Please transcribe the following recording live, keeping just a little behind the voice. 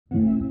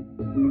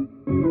Hey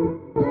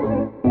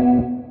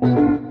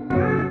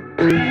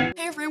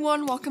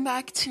everyone, welcome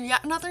back to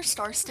yet another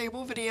Star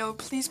Stable video.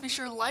 Please be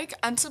sure to like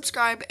and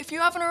subscribe if you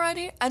haven't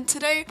already. And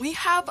today we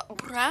have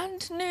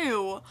brand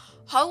new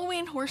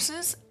Halloween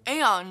horses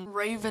and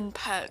raven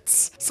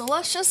pets. So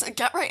let's just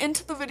get right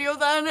into the video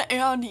then,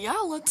 and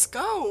yeah, let's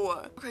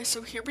go. Okay,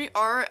 so here we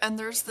are, and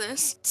there's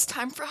this. It's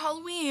time for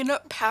Halloween.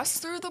 Pass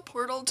through the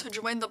portal to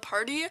join the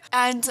party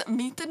and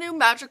meet the new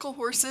magical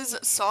horses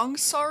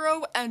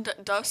SONGSORROW and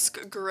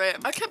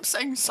DUSKGRIM. I kept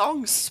saying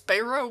Song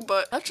Sparrow,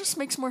 but that just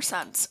makes more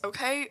sense,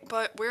 okay?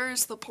 But where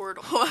is the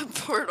portal? What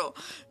portal?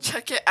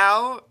 Check it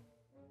out.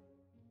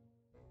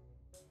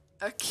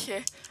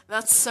 Okay,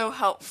 that's so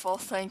helpful.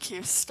 Thank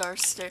you, Star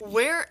State.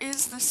 Where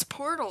is this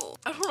portal?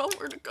 I don't know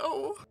where to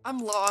go. I'm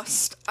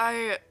lost.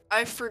 I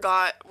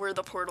forgot where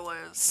the portal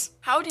is.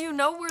 How do you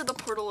know where the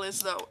portal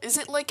is though? Is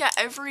it like at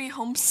every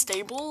home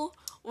stable?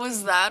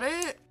 Was that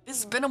it?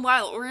 It's been a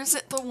while. Or is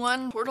it the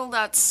one portal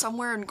that's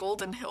somewhere in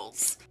Golden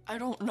Hills? I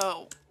don't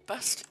know.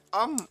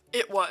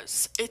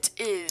 It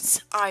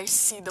is. I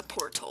see the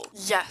portal.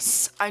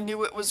 Yes, I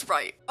knew it was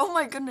right. Oh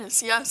my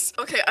goodness, yes.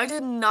 Okay, I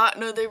did not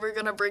know they were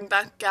gonna bring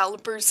back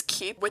Galloper's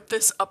Keep with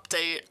this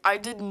update. I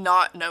did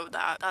not know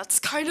that. That's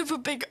kind of a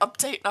big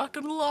update, not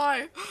gonna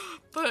lie.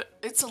 But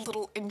it's a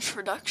little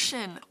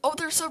introduction. Oh,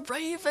 there's a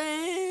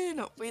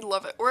raven. We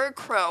love it. Or a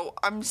crow.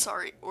 I'm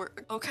sorry.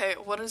 Okay,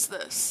 what is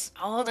this?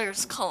 Oh,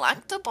 there's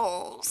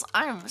collectibles.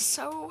 I'm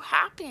so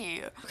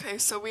happy. Okay,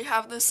 so we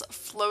have this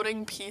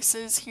floating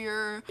pieces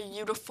here.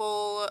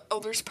 Beautiful.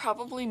 Oh, there's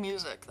probably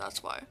music.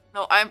 That's why.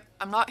 No, I'm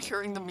not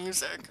hearing the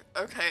music.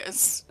 Okay,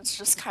 it's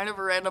just kind of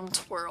a random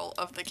twirl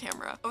of the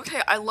camera.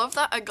 Okay, I love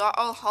that I got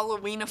all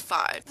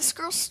Halloweenified. This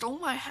girl stole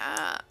my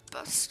hat.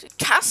 Bestie.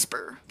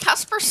 Casper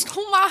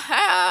stole my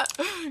hat.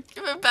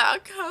 Give it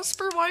back,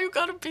 Casper. Why you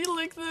gotta be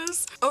like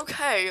this?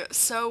 Okay,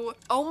 so,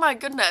 oh my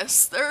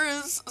goodness, there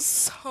is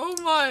so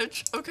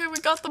much. Okay, we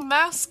got the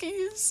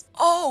maskies.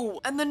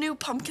 Oh, and the new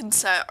pumpkin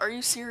set. Are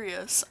you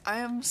serious? I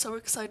am so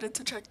excited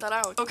to check that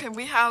out. Okay,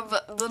 we have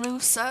the new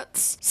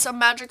sets. Some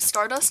magic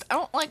stardust. I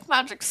don't like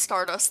magic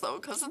stardust though,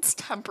 because it's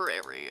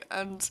temporary.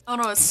 And, oh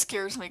no, it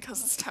scares me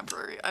because it's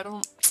temporary.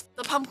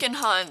 The pumpkin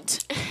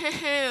hunt.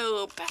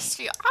 Ew,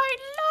 bestie, I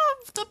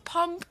love the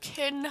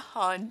pumpkin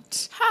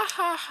hunt. Ha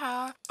ha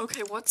ha.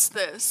 Okay, what's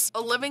this? A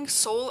living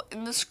soul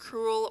in this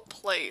cruel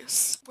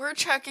place. We're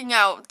checking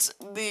out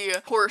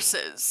the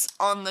horses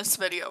on this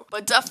video,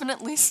 but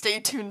definitely stay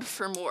tuned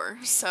for more.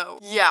 So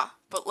yeah,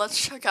 but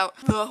let's check out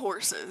the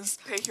horses.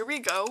 Okay, here we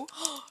go.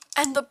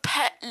 And the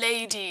pet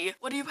lady.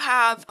 What do you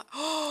have?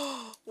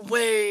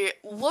 Wait,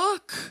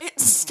 look. It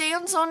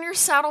stands on your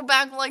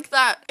saddlebag like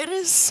that. It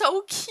is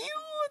so cute.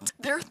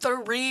 They're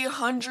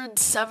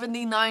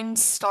 379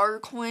 star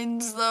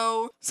coins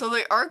though, so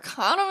they are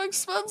kind of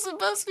expensive,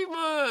 bestie,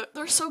 but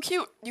they're so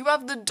cute. You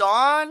have the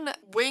Dawn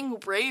Wing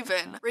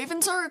Raven.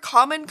 Ravens are a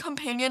common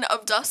companion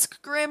of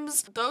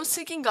Duskgrims. Those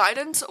seeking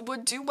guidance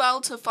would do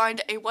well to find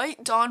a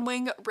white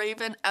Dawnwing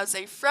Raven as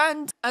a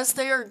friend, as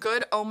they are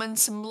good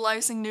omens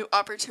symbolizing new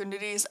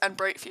opportunities and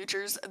bright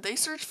futures. They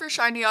search for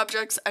shiny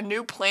objects and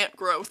new plant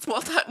growth.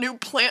 Well, that new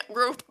plant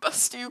growth,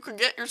 bestie, you could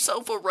get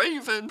yourself a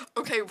raven.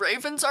 Okay,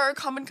 ravens are a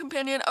common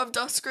companion of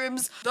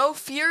Duskgrims, though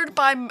feared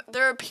by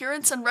their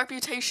appearance and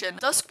reputation.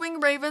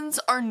 Duskwing ravens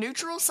are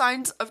neutral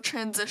signs of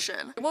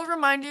transition. It will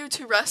remind you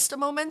to rest a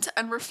moment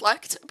and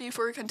reflect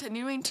before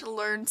continuing to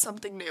learn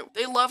something new.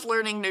 They love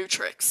learning new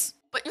tricks.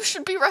 But you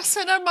should be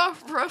resting on a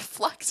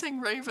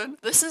reflecting raven.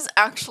 This is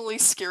actually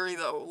scary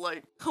though.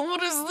 Like,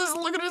 what is this?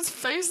 Look at his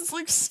face. It's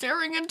like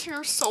staring into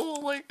your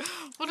soul. Like,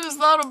 what is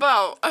that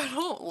about? I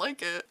don't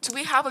like it. Do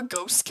we have a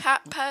ghost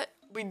cat pet?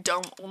 We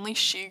don't. Only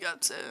she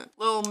gets it.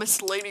 Little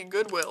Miss Lady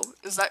Goodwill.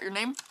 Is that your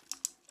name?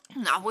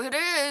 Now it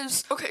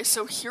is. Okay,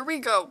 so here we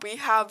go. We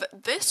have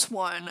this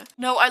one.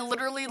 No, I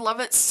literally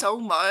love it so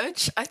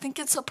much. I think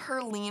it's a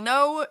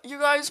Perlino, you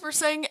guys were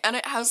saying, and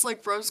it has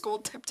like rose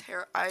gold tipped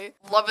hair. I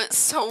love it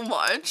so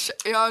much.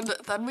 And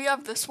then we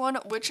have this one,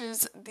 which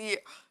is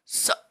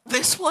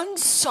this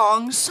one's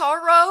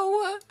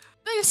SONGSORROW.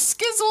 They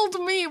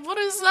skizzled me. What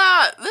is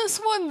that?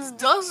 This one's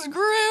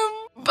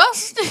Duskgrim.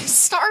 Bestie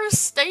Star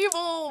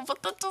Stable,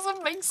 but that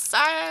doesn't make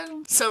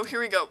sense. So here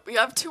we go. We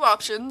have two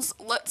options.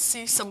 Let's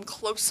see some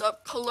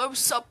close-up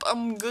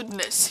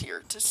goodness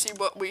here to see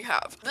what we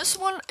have. This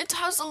one, it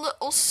has a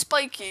little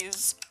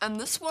spikies. And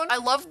this one, I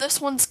love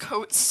this one's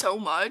coat so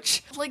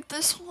much. Like,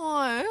 this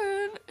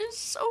one is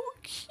so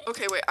cute.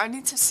 Okay, wait, I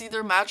need to see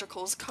their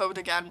magicals code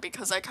again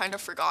because I kind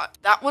of forgot.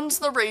 That one's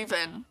the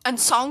raven. And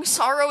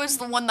SONGSORROW is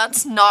the one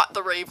that's not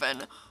the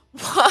raven.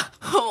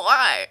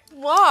 Why?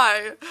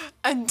 Why?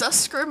 And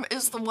Duskgrim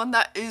is the one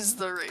that is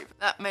the raven.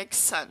 That makes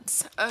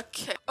sense.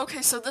 Okay.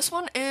 Okay, so this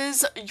one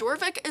is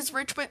Jorvik is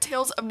rich with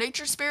tales of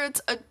nature spirits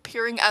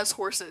appearing as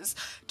horses.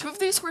 Two of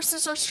these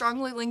horses are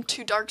strongly linked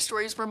to dark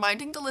stories,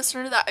 reminding the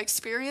listener that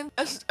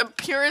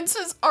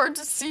appearances are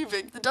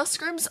deceiving. The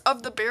Duskgrims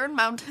of the barren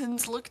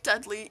mountains look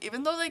deadly,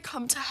 even though they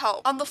come to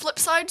help. On the flip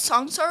side,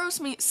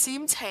 Songsorrows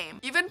seem tame,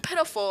 even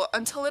pitiful,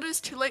 until it is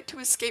too late to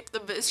escape the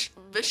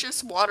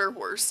vicious water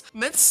horse.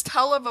 Myths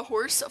tell of a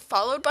horse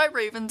followed by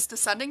ravens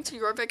descending to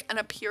Jorvik and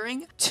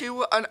appearing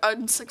to an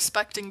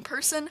unsuspecting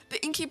person.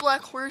 The inky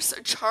black horse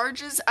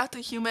charges at the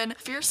human,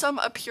 fearsome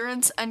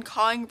appearance and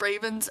cawing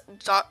ravens,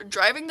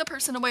 driving the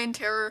person away in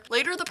terror.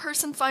 Later, the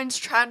person finds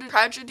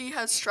tragedy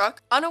has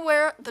struck.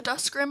 Unaware, the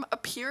Duskgrim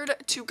appeared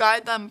to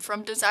guide them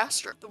from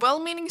disaster. The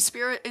well-meaning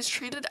spirit is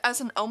treated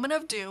as an omen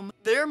of doom,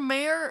 their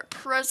mere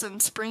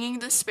presence bringing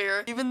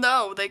despair, even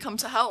though they come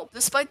to help.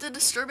 Despite the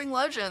disturbing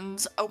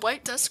legends, a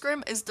white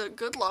Duskgrim is the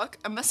good luck,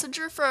 a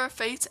messenger for our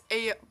fate,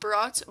 a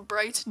brought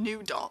bright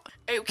new dawn.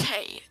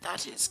 Okay,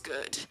 that is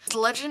good. The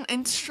legend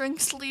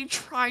instinctively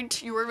tried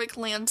to Jorvik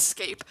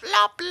landscape.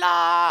 Blah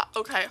blah.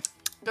 Okay.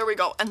 There we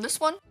go. And this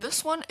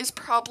one is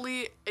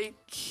probably a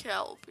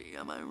Kelpie,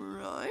 am I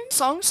right?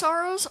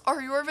 Songsorrows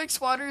are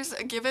Jorvik's waters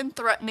given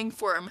threatening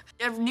form.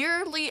 Yet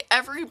nearly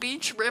every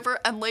beach, river,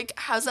 and lake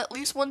has at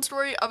least one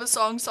story of a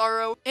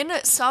Songsorrow. In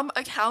some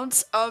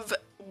accounts of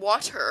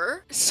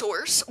water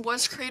source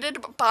was created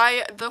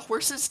by the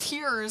horse's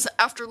tears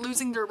after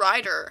losing their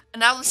rider, and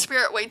now the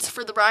spirit waits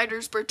for the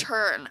rider's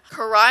return,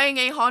 crying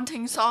a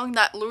haunting song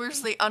that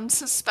lures the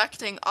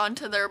unsuspecting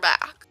onto their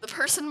back. The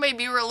person may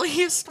be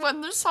released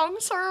when the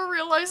Songsorrow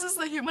realizes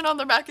the human on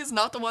their back is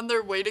not the one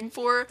they're waiting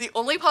for. The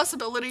only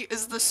possibility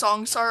is the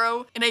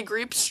Songsorrow, in a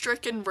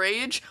grief-stricken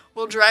rage,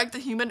 will drag the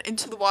human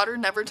into the water,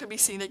 never to be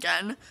seen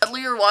again.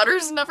 Deadlier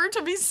waters, never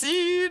to be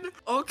seen.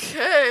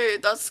 Okay,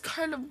 that's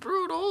kind of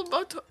brutal,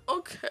 but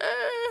okay.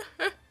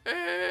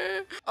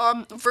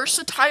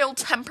 Versatile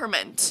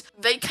temperament.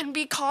 They can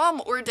be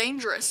calm or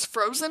dangerous,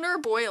 frozen or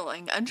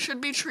boiling, and should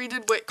be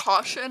treated with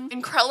caution.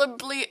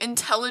 Incredibly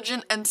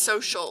intelligent and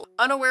social,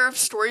 unaware of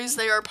stories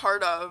they are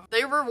part of.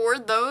 They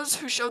reward those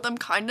who show them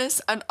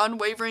kindness and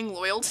unwavering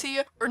loyalty,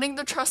 earning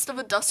the trust of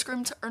a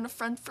Duskgrim to earn a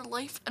friend for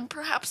life and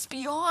perhaps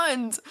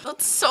beyond.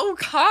 That's so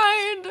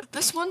kind.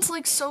 This one's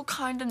like so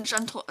kind and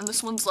gentle, and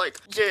this one's like,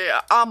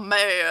 yeah, I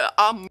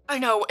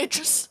know,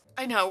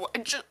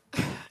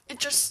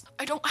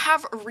 I don't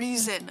have a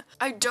reason.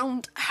 I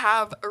don't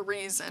have a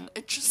reason.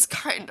 It just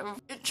kind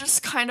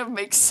of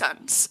makes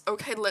sense.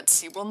 Okay, let's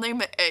see. We'll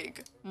name it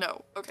Egg.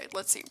 No. Okay,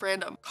 let's see.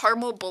 Random.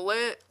 Caramel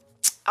Bullet.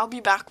 I'll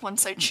be back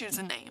once I choose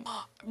a name.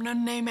 I'm gonna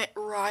name it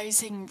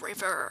Rising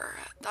River.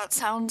 That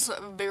sounds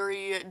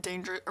very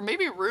dangerous. Or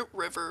maybe Root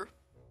River.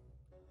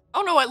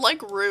 Oh no, I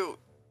like Root.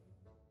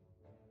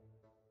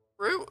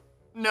 Root?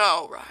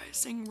 No,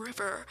 Rising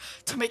River,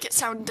 to make it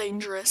sound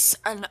dangerous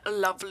and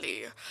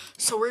lovely.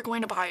 So we're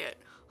going to buy it.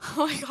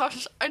 Oh my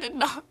gosh, I did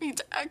not mean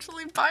to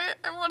actually buy it.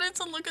 I wanted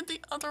to look at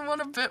the other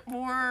one a bit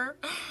more.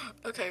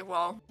 Okay,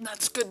 well,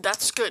 that's good,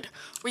 that's good.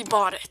 We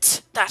bought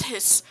it. That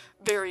is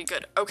very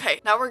good. Okay,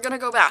 now we're gonna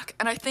go back,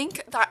 and I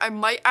think that I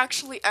might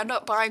actually end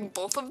up buying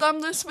both of them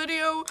this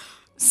video.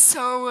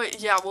 So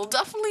yeah, we'll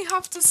definitely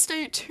have to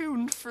stay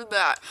tuned for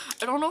that.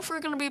 I don't know if we're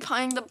gonna be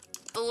buying the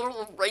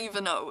little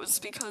Ravenos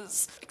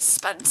because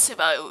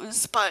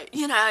expensive-os, but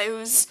you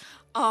know,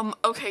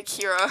 okay,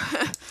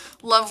 Kira,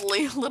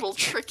 lovely little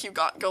trick you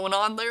got going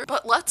on there.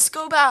 But let's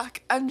go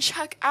back and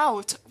check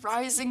out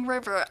Rising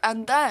River,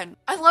 and then,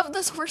 I love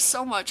this horse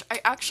so much, I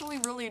actually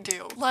really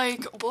do.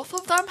 Like, both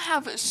of them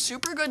have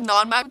super good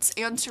non-magic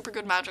and super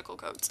good magical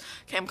codes.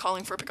 Okay, I'm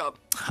calling for pickup.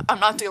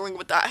 I'm not dealing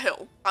with that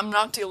hill. I'm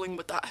not dealing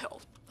with that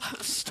hill.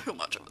 That's too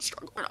much of a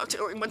struggle. We're not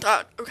dealing with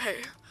that. Okay.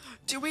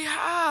 Do we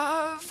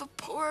have a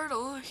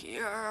portal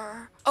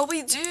here? Oh,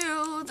 we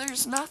do.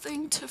 There's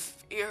nothing to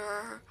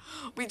fear.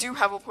 We do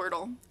have a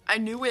portal. I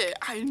knew it.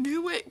 I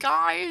knew it,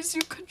 guys.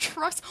 You could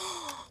trust.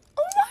 Oh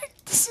my,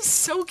 this is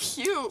so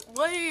cute.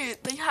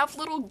 Wait, they have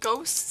little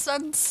ghosts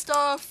and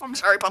stuff. I'm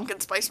sorry, Pumpkin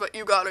Spice, but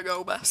you gotta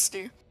go,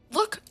 bestie.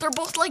 Look, they're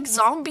both like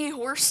zombie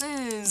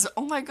horses.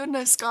 Oh my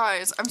goodness,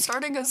 guys. I'm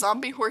starting a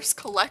zombie horse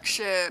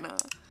collection.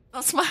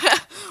 That's my,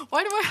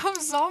 why do I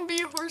have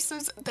zombie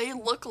horses? They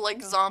look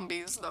like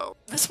zombies though.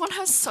 This one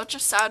has such a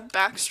sad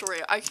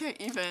backstory. I can't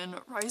even.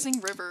 Rising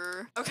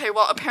River. Okay,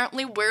 well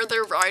apparently we're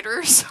their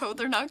riders, so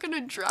they're not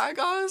gonna drag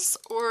us,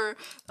 or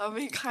that'd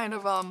be kind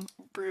of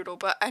brutal.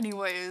 But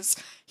anyways,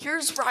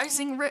 here's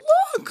Rising River.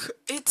 Look!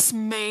 It's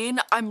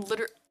mane.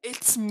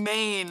 It's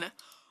mane.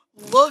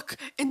 Look,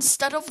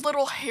 instead of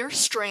little hair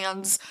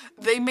strands,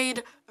 they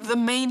made the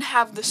mane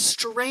have the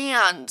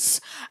strands.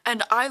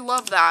 And I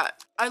love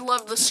that. I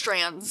love the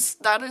strands.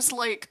 That is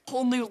like a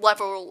whole new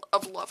level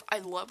of love. I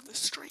love the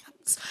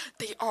strands.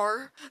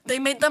 They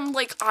made them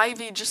like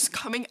ivy just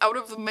coming out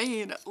of the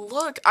mane.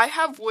 Look, I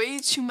have way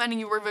too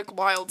many Jorvik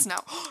Wilds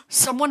now.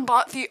 Someone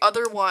bought the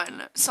other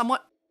one.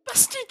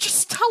 Bestie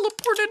just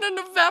teleported and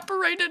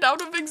evaporated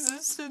out of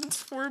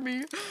existence. for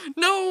me.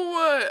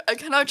 No, I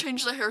cannot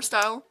change the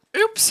hairstyle.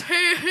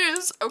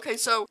 Oopsies. Okay,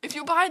 so if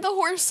you buy the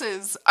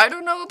horses, I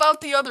don't know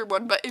about the other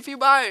one, but if you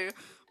buy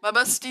my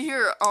bestie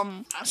here,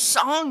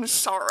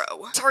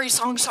 SONGSORROW. Sorry,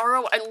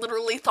 SONGSORROW, I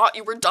literally thought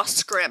you were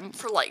Duskgrim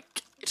for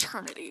like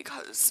eternity,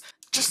 because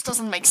just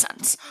doesn't make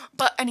sense.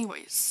 But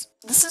anyways,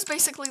 this is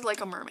basically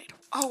like a mermaid.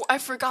 Oh, I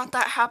forgot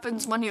that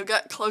happens when you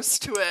get close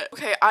to it.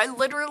 Okay, I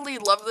literally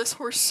love this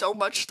horse so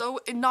much though,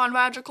 in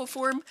non-magical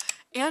form,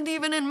 and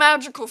even in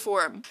magical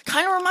form.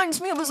 Kind of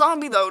reminds me of a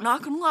zombie though,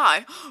 not gonna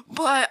lie.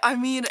 But I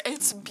mean,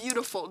 it's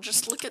beautiful.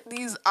 Just look at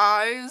these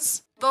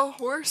eyes. The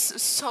horse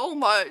is so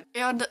much.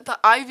 And the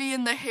ivy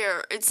in the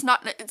hair, it's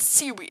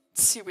seaweed.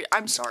 It's seaweed.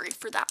 I'm sorry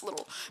for that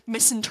little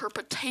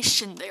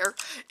misinterpretation there.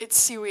 It's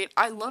seaweed.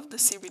 I love the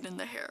seaweed in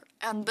the hair.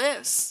 And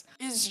this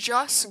is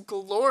just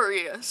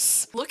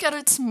glorious. Look at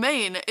its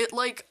mane. It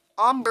like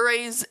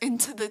ombres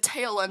into the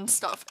tail and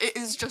stuff. It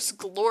is just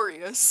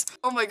glorious.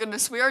 Oh my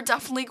goodness, we are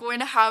definitely going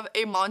to have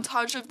a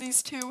montage of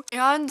these two,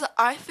 and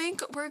I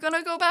think we're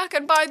gonna go back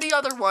and buy the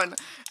other one.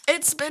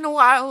 It's been a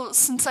while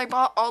since I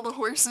bought all the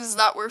horses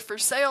that were for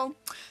sale,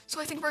 so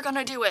I think we're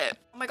gonna do it.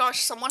 Oh my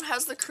gosh, someone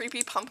has the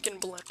creepy pumpkin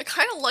balloon. I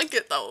kind of like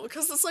it though,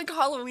 because it's like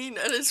Halloween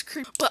and it's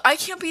creepy. But I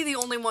can't be the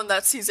only one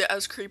that sees it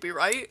as creepy,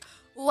 right?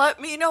 Let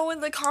me know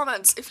in the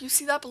comments if you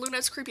see that balloon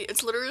as creepy.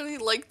 It's literally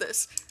like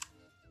this.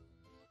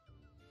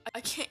 I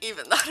can't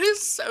even, that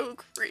is so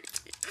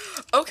creepy.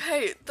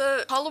 Okay,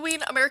 the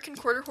Halloween American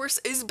Quarter Horse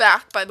is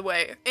back, by the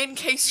way. In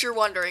case you're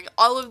wondering,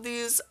 all of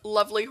these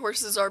lovely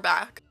horses are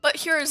back. But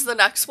here is the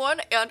next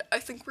one, and I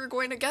think we're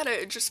going to get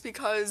it just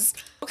because,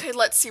 okay,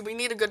 let's see, we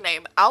need a good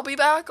name. I'll be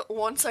back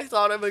once I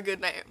thought of a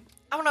good name.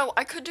 I don't know,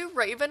 I could do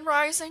Raven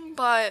Rising,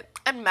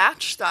 and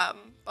match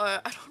them.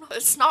 But I don't know,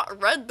 it's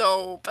not red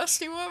though.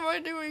 Bestie, what am I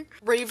doing?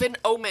 Raven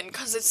Omen,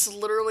 because it's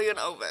literally an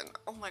oven.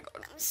 Oh my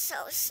god. I'm so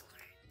smart.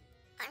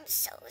 I'm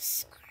so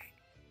smart.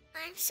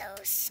 I'm so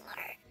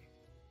smart.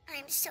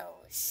 I'm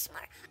so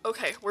smart.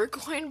 Okay, we're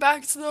going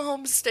back to the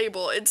home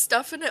stable. It's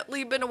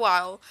definitely been a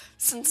while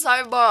since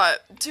I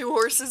bought 2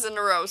 horses in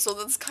a row, so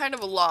that's kind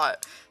of a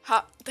lot.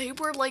 They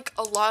were like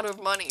a lot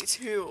of money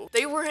too.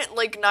 They weren't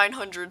like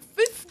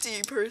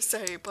 950 per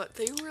se, but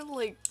they were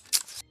like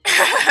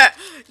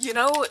you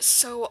know,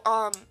 so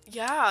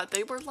yeah,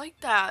 they were like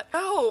that.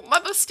 Oh, my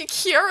bestie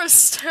Kiara's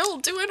still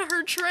doing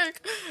her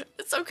trick.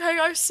 It's okay,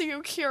 I see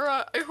you,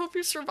 Kiara. I hope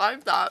you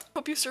survived that.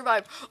 Hope you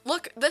survived.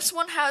 Look, this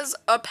one has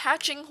a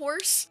patching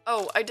horse.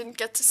 Oh, I didn't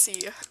get to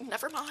see.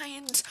 Never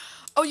mind.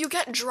 Oh, you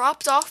get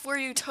dropped off where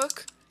you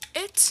took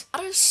it?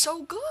 That is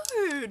so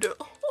good.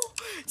 Oh,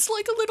 it's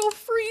like a little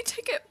free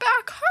ticket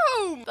back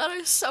home. That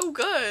is so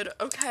good.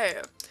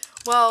 Okay.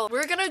 Well,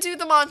 we're gonna do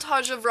the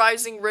montage of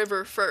Rising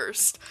River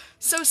first,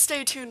 so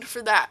stay tuned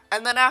for that,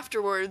 and then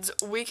afterwards,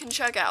 we can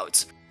check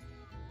out.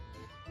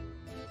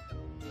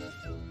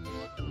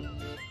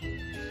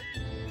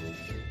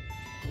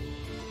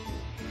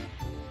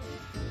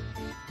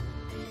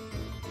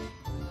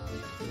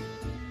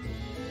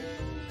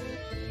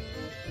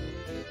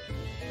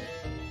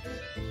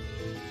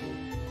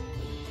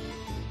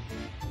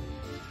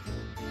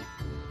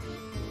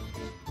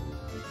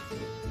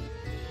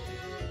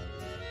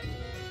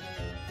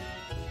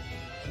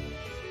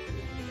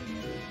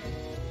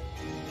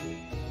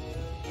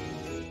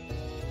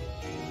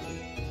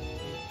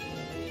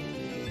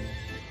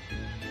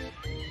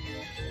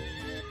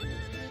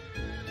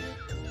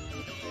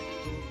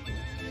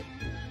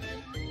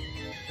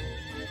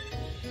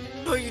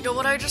 Oh, you know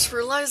what I just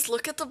realized?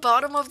 Look at the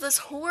bottom of this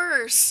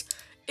horse.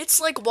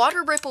 It's like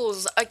water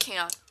ripples. I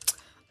can't.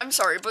 I'm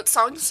sorry, but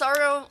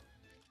SONGSORROW,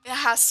 it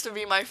has to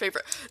be my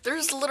favorite.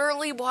 There's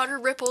literally water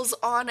ripples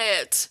on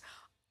it.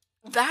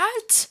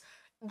 That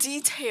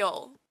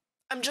detail.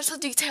 I'm just a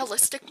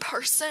detailistic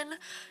person.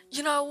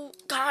 You know,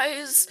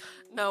 guys.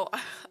 No.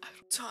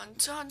 Dun,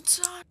 dun,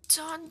 dun,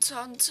 dun,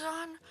 dun,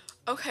 dun.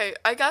 Okay,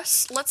 I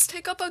guess let's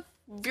take up a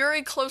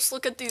very close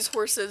look at these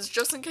horses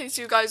just in case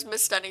you guys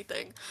missed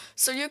anything,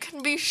 so you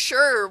can be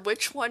sure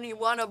which one you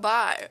want to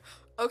buy.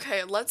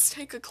 Okay, let's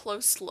take a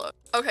close look.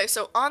 Okay,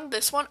 so on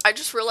this one, I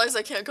just realized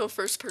I can't go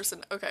first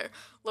person. Okay,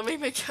 let me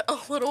make it a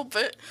little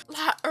bit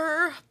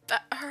better.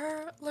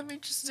 Let me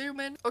just zoom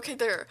in. Okay,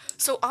 there.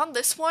 So on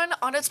this one,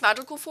 on its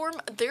magical form,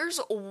 there's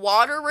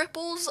water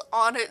ripples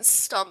on its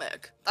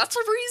stomach. That's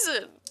a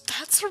reason.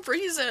 That's a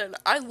reason.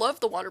 I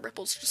love the water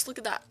ripples. Just look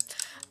at that.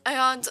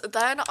 And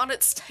then on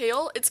its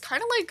tail, it's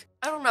kind of like,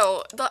 I don't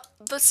know,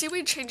 the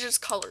seaweed changes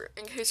color,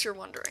 in case you're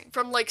wondering,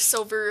 from like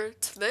silver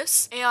to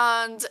this,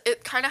 and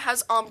it kind of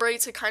has ombre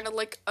to kind of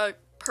like a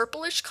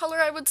purplish color,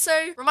 I would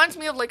say. Reminds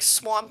me of like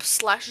swamp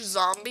 /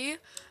 zombie,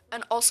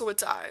 and also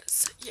its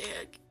eyes.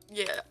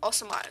 Yeah,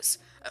 awesome eyes.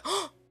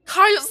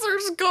 Guys,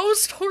 there's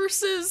ghost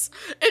horses!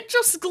 It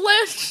just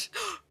glitched!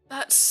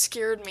 That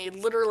scared me.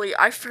 Literally,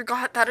 I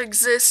forgot that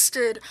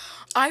existed.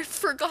 I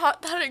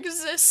forgot that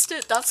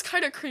existed. That's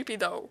kind of creepy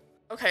though.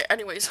 Okay,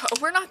 anyways,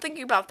 we're not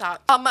thinking about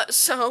that.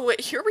 So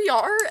here we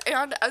are,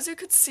 and as you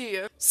could see,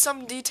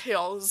 some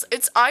details.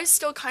 Its eyes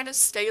still kind of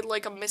stayed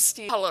like a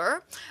misty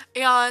color,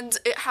 and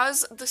it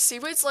has the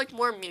seaweed's like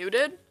more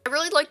muted. I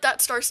really like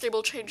that Star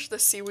Stable changed the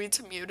seaweed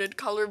to muted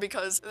color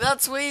because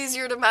that's way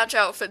easier to match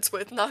outfits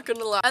with, not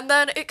gonna lie. And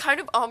then it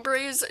kind of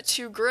ombres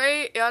to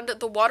gray, and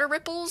the water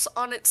ripples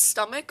on its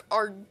stomach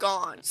are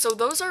gone. So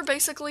those are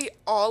basically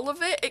all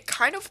of it.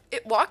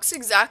 It walks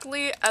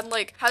exactly and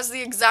like has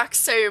the exact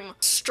same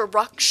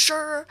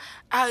structure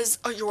as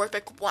a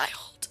Jorvik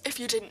Wild. If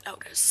you didn't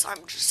notice,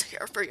 I'm just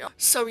here for you.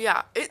 So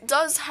yeah, it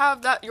does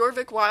have that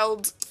Jorvik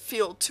Wild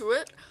feel to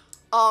it.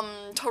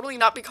 Totally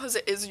not because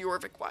it is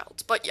Jorvik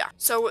Wild, but yeah.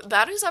 So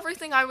that is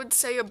everything I would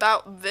say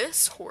about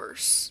this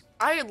horse.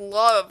 I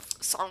love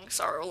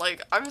SONGSORROW,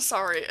 like, I'm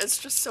sorry, it's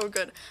just so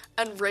good.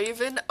 And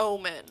Raven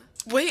Omen.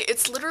 Wait,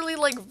 it's literally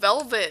like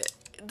velvet.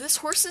 This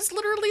horse is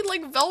literally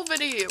like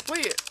velvety.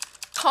 Wait,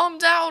 calm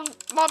down,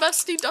 my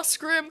bestie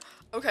Duskgrim.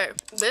 Okay,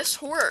 this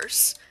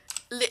horse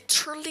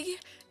literally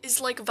is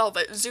like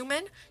velvet. Zoom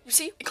in, you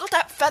see, it got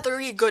that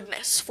feathery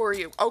goodness for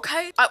you,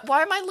 okay?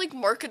 Why am I like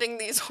marketing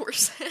these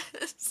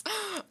horses?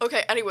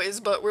 Okay, anyways,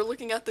 but we're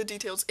looking at the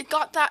details. It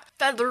got that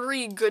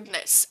feathery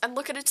goodness, and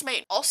look at its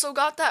mane, also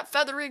got that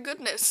feathery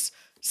goodness.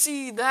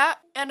 See that?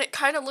 And it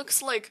kind of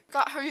looks like,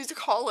 got how you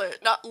call it,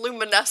 not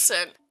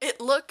luminescent.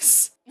 It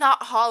looks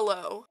not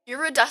hollow.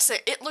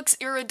 Iridescent. It looks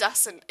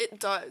iridescent. It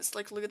does.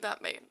 Like, look at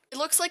that mane. It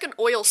looks like an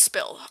oil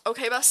spill.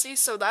 Okay, bestie?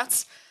 So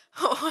that's,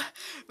 oh,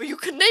 you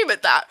could name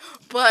it that,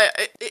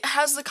 but it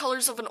has the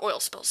colors of an oil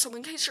spill. So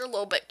in case you're a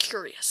little bit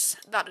curious,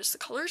 that is the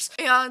colors.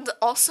 And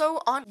also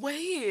on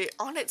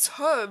its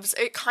hooves,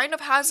 it kind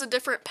of has a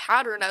different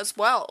pattern as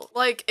well.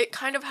 Like, it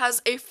kind of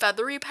has a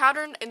feathery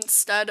pattern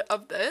instead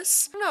of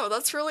this. No,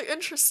 that's really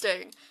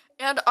interesting.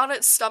 And on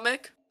its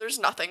stomach, there's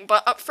nothing,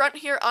 but up front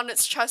here on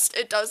its chest,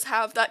 it does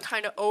have that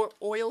kind of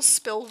oil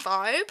spill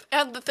vibe.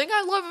 And the thing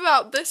I love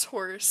about this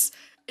horse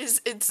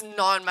is its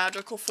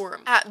non-magical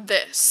form. At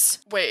this.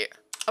 Wait.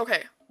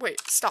 Okay. Wait.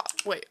 Stop.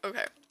 Wait.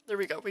 Okay. There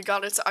we go. We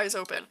got its eyes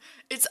open.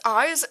 Its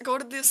eyes go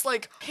to this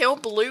like pale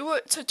blue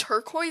to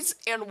turquoise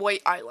and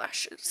white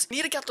eyelashes.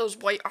 Need to get those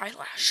white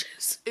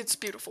eyelashes. It's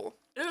beautiful.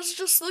 It's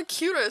just the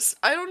cutest.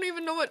 I don't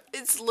even know what.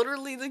 It's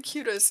literally the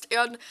cutest.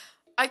 And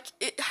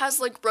it has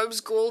like rose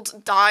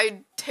gold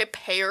dyed tip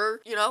hair,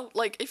 you know?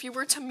 Like if you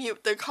were to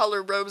mute the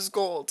color rose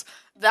gold,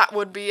 that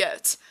would be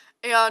it.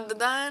 And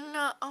then,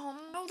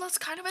 no, that's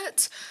kind of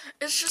it.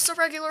 It's just a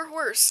regular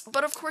horse,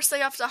 but of course they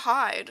have to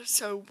hide,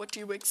 so what do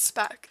you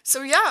expect?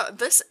 So yeah,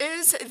 this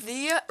is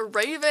the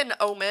Raven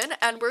Omen,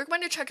 and we're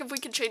going to check if we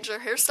can change their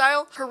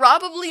hairstyle.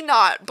 Probably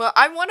not, but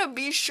I want to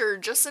be sure,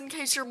 just in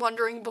case you're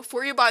wondering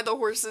before you buy the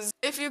horses,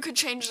 if you could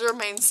change their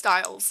main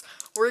styles.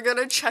 We're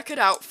gonna check it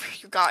out for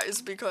you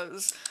guys,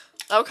 because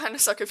that would kind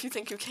of suck if you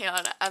think you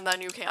can, and then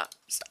you can't.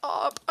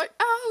 Stop, I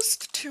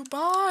asked to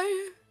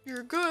buy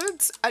your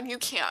goods, and you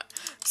can't.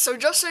 So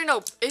just so you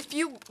know, if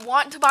you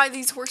want to buy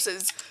these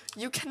horses,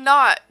 you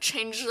cannot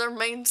change their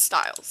main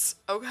styles,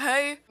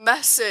 okay?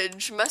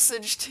 Message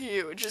to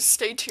you. Just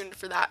stay tuned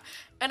for that.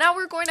 And now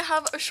we're going to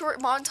have a short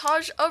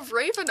montage of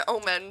Raven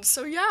Omen,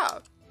 so yeah.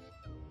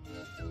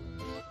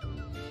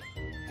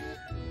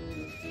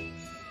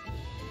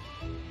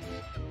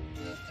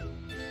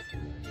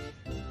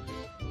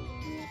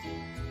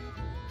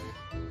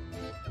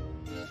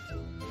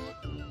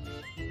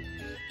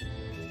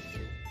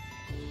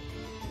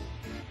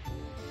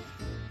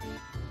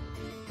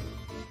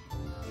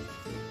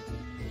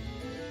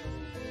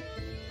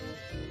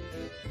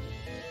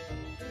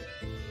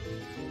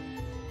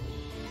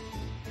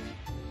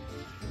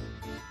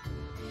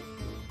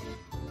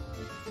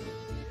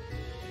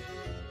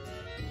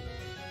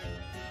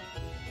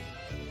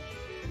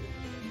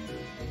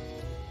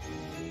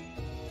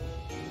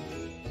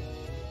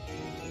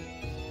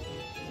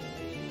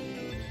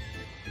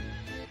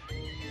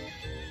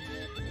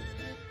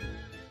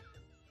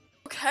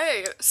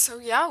 Okay, so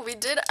yeah, we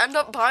did end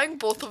up buying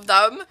both of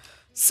them.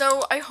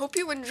 So I hope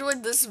you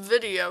enjoyed this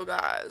video,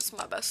 guys,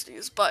 my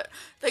besties. But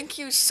thank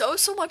you so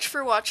much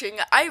for watching.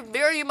 I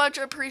very much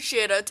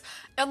appreciate it.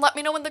 And let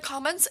me know in the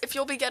comments if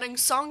you'll be getting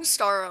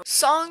SONGSORROW,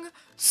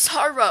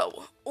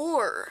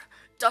 or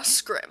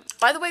Duskgrim.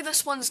 By the way,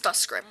 this one's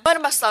Duskgrim. Might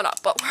have messed that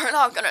up, but we're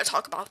not gonna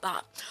talk about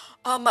that.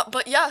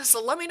 But yeah, so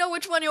let me know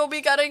which one you'll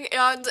be getting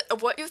and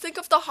what you think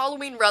of the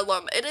Halloween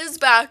Realm. It is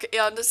back,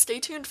 and stay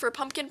tuned for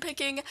pumpkin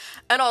picking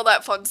and all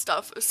that fun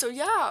stuff. So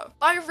yeah,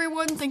 bye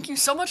everyone. Thank you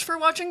so much for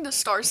watching the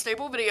Star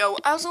Stable video.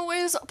 As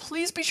always,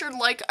 please be sure to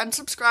like and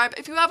subscribe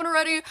if you haven't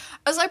already,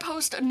 as I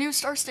post new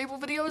Star Stable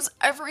videos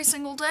every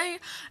single day,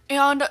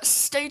 and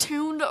stay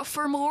tuned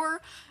for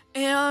more.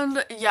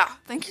 And yeah,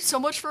 thank you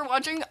so much for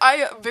watching.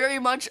 I very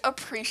much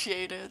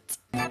appreciate it.